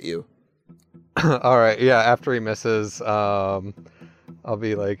swung at you. All right. Yeah. After he misses, I'll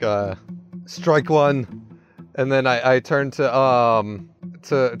be like, strike one, and then I turn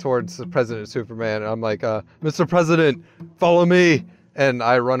towards President Superman. I'm like, Mr. President, follow me, and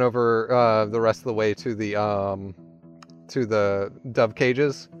I run over the rest of the way to the dove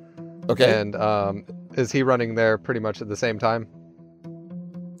cages. Okay. And is he running there pretty much at the same time?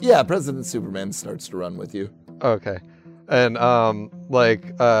 Yeah, President Superman starts to run with you. Okay. And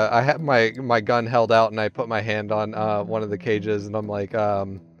I have my gun held out, and I put my hand on one of the cages, and I'm like,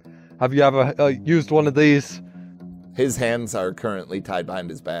 have you ever used one of these? His hands are currently tied behind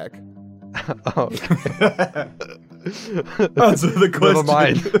his back. Oh, okay. Answer the question. Never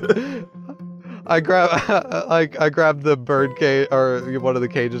mind. I grab the bird cage, or one of the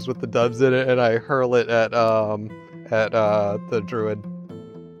cages with the doves in it, and I hurl it at the druid.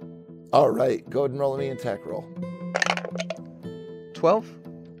 All right, go ahead and roll me an attack roll. 12?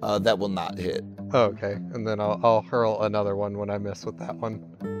 That will not hit. Oh, okay, and then I'll hurl another one when I miss with that one.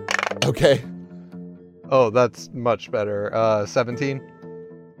 Okay. Oh, that's much better. 17.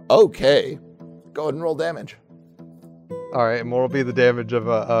 Okay. Go ahead and roll damage. All right, and what will be the damage of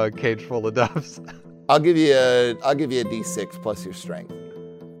a cage full of doves? I'll give you a D6 plus your strength.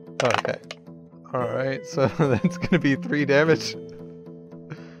 Okay. All right, so that's gonna be 3 damage.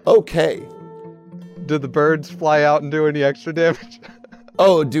 Okay. Do the birds fly out and do any extra damage?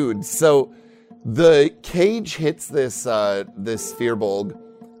 Oh, dude. So the cage hits this Firbolg,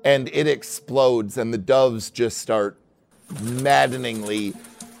 and it explodes, and the doves just start maddeningly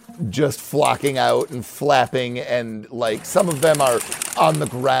just flocking out and flapping, and like some of them are on the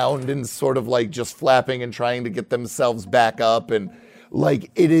ground and sort of like just flapping and trying to get themselves back up, and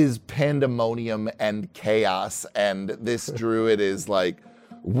like it is pandemonium and chaos, and this druid is like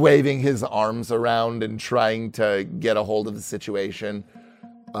waving his arms around and trying to get a hold of the situation.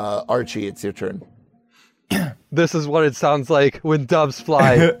 Archie, it's your turn. This is what it sounds like when doves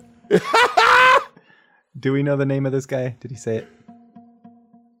fly. Do we know the name of this guy? Did he say it?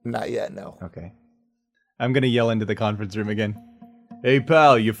 Not yet, no. Okay. I'm going to yell into the conference room again. Hey,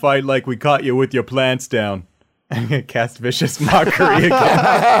 pal, you fight like we caught you with your plants down. I'm going to cast Vicious Mockery again.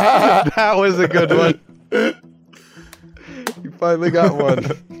 That was a good one. You finally got one.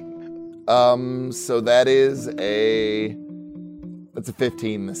 So that's a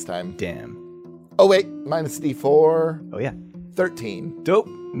 15 this time. Damn. Oh, wait, minus D4. Oh, yeah. 13. Dope.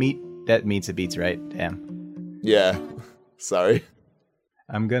 That meets it beats, right? Damn. Yeah. Sorry.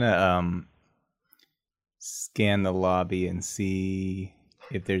 I'm gonna scan the lobby and see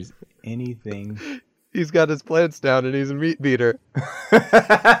if there's anything. He's got his plants down and he's a meat beater.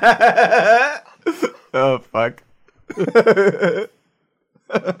 Oh, fuck.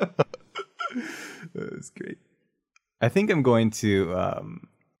 That's great. I think I'm going to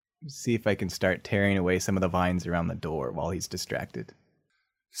see if I can start tearing away some of the vines around the door while he's distracted.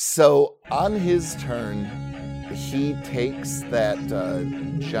 So on his turn, he takes that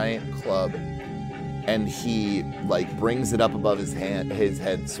giant club and he like brings it up above his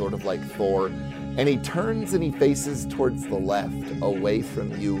head, sort of like Thor, and he turns and he faces towards the left, away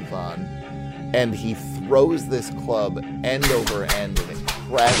from you, Vaughn, and he throws this club end over end and it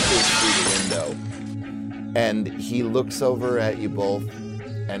crashes through the window. And he looks over at you both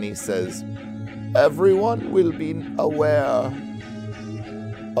and he says, "Everyone will be aware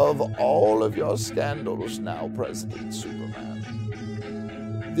of all of your scandals now, President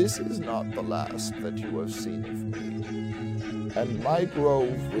Superman. This is not the last that you have seen of me, and my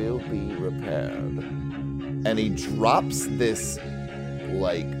grove will be repaired." And he drops this,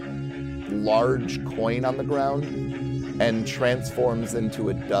 like, large coin on the ground and transforms into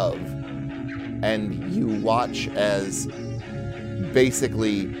a dove. And you watch as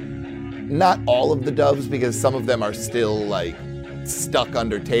basically, not all of the doves, because some of them are still, like, stuck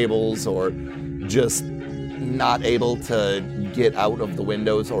under tables or just not able to get out of the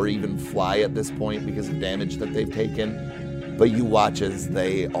windows or even fly at this point because of damage that they've taken. But you watch as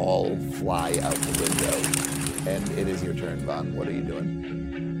they all fly out the window. And it is your turn, Vaughn. What are you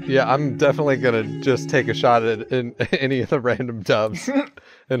doing? Yeah, I'm definitely going to just take a shot at any of the random doves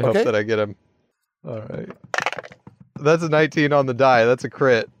and hope that I get him. All right. That's a 19 on the die. That's a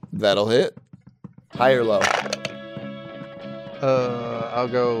crit. That'll hit. High or low? I'll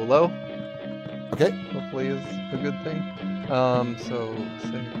go low. Okay. hopefully is a good thing. So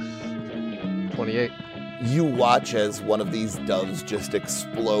 6, 28. You watch as one of these doves just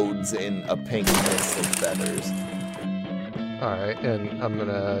explodes in a pink mist of feathers. Alright, and I'm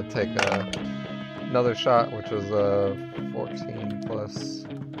gonna take another shot, which was 14 plus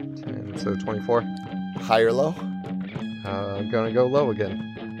 10, so 24. High or low? I'm gonna go low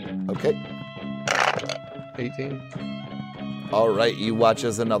again. Okay. 18. All right, you watch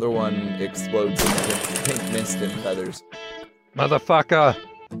as another one explodes in pink mist and feathers. Motherfucker!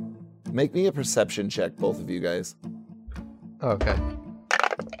 Make me a perception check, both of you guys. Okay.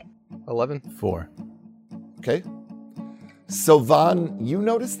 11. 4. Okay. So Vaughn, you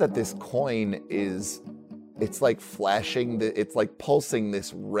notice that this coin it's like flashing, it's like pulsing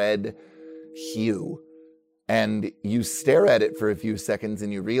this red hue. And you stare at it for a few seconds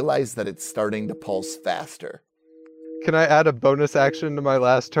and you realize that it's starting to pulse faster. Can I add a bonus action to my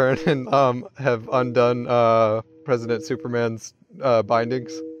last turn and have undone President Superman's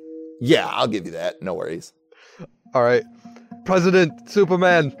bindings? Yeah, I'll give you that. No worries. All right, President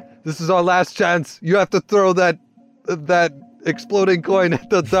Superman, this is our last chance. You have to throw that exploding coin at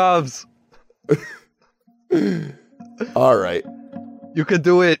the doves. All right. You can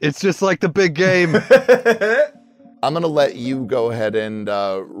do it. It's just like the big game. I'm going to let you go ahead and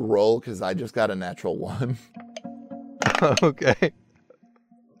roll because I just got a natural 1. Okay.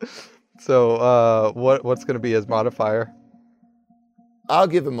 So what's going to be his modifier? I'll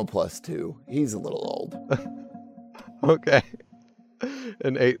give him a +2. He's a little old. Okay.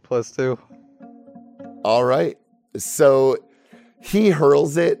 An 8 plus 2. All right. So he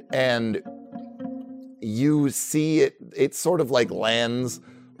hurls it and you see it sort of like lands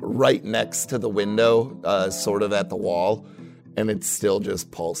right next to the window, sort of at the wall, and it's still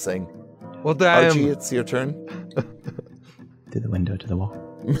just pulsing. Well, damn. Archie, it's your turn. To the window, to the wall.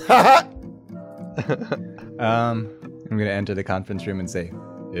 I'm gonna enter the conference room and say,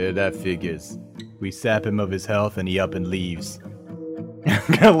 Yeah, that figures. we sap him of his health and he up and leaves.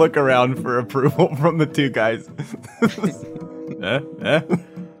 I'm gonna look around for approval from the two guys.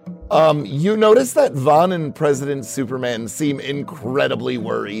 You notice that Vaughn and President Superman seem incredibly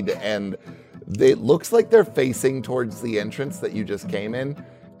worried, and it looks like they're facing towards the entrance that you just came in,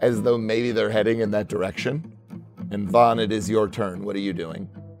 as though maybe they're heading in that direction. And Vaughn, it is your turn. What are you doing?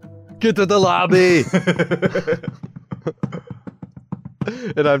 Get to the lobby.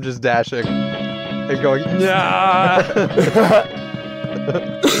 And I'm just dashing and going, yeah.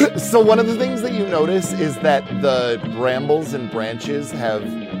 So one of the things that you notice is that the brambles and branches have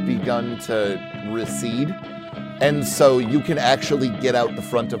begun to recede. And so you can actually get out the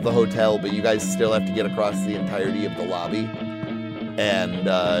front of the hotel, but you guys still have to get across the entirety of the lobby. And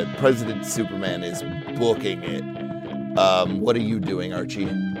President Superman is booking it. What are you doing, Archie?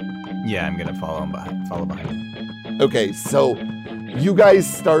 Yeah, I'm gonna follow behind him. Okay, so you guys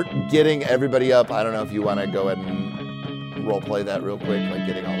start getting everybody up. I don't know if you want to go ahead and roleplay that real quick, like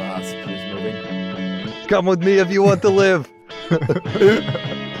getting all the hostages moving. Come with me if you want to live.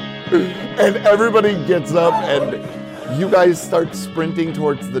 And everybody gets up and you guys start sprinting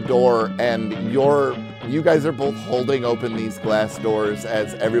towards the door, and you guys are both holding open these glass doors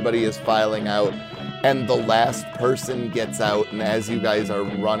as everybody is filing out, and the last person gets out, and as you guys are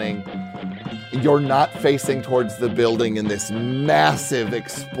running, you're not facing towards the building, and this massive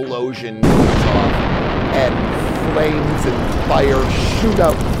explosion goes off, and flames and fire shoot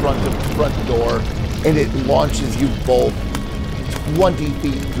out the front of the front door, and it launches you both 20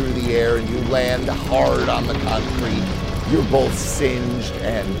 feet through the air, and you land hard on the concrete. You're both singed,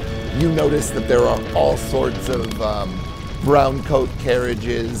 and you notice that there are all sorts of brown coat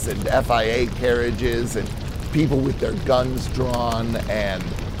carriages and FIA carriages and people with their guns drawn, and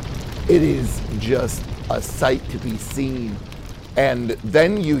it is just a sight to be seen. And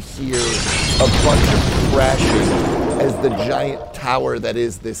then you hear a bunch of crashes as the giant tower that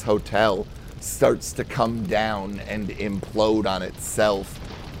is this hotel starts to come down and implode on itself.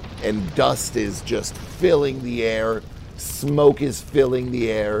 And dust is just filling the air. Smoke is filling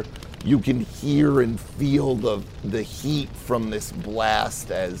the air. You can hear and feel the heat from this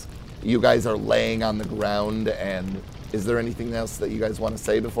blast as you guys are laying on the ground. And is there anything else that you guys want to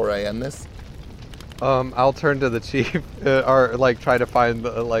say before I end this? I'll turn to the chief, or like try to find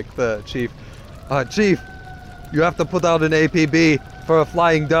the chief. Chief, you have to put out an APB for a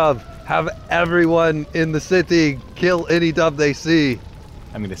flying dove. Have everyone in the city kill any dove they see.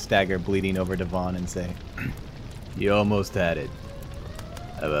 I'm gonna stagger bleeding over to Vaughn and say, You almost had it.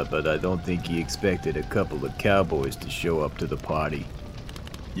 But I don't think he expected a couple of cowboys to show up to the party.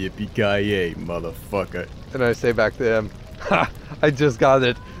 Yippee-ki-yay, motherfucker. And I say back to him, ha, I just got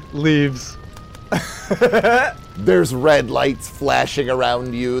it. Leaves. There's red lights flashing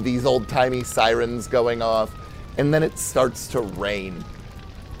around you, these old-timey sirens going off, and then it starts to rain.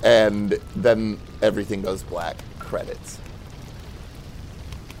 And then everything goes black. Credits.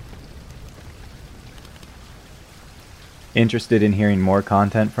 Interested in hearing more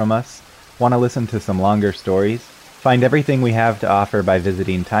content from us? Want to listen to some longer stories? Find everything we have to offer by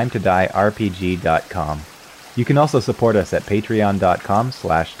visiting timetodierpg.com. You can also support us at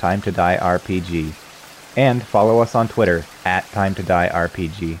patreon.com/timetodierpg. And follow us on Twitter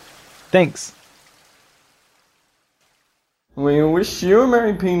 @timetodierpg. Thanks! We wish you a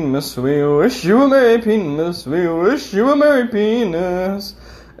merry penis, we wish you a merry penis, we wish you a merry penis,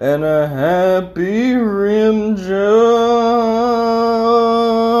 and a happy rim job.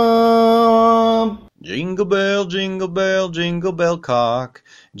 Jingle bell cock,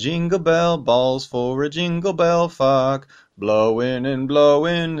 jingle bell balls for a jingle bell fuck, blowing and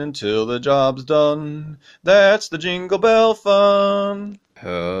blowing until the job's done. That's the jingle bell fun.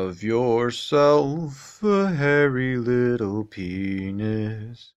 Have yourself a hairy little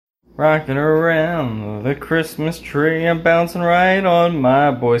penis. Rocking around the Christmas tree, I'm bouncing right on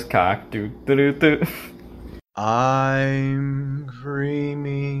my boy's cock. Do. I'm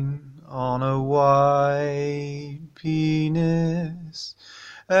creaming on a white penis,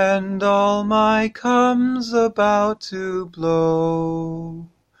 and all my cum's about to blow.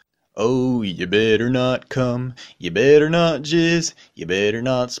 Oh, you better not come, you better not jizz, you better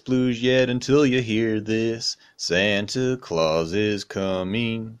not splooge yet until you hear this. Santa Claus is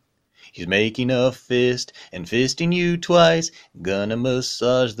coming. He's making a fist and fisting you twice. Gonna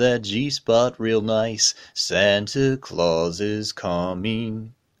massage that G-spot real nice. Santa Claus is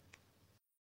coming.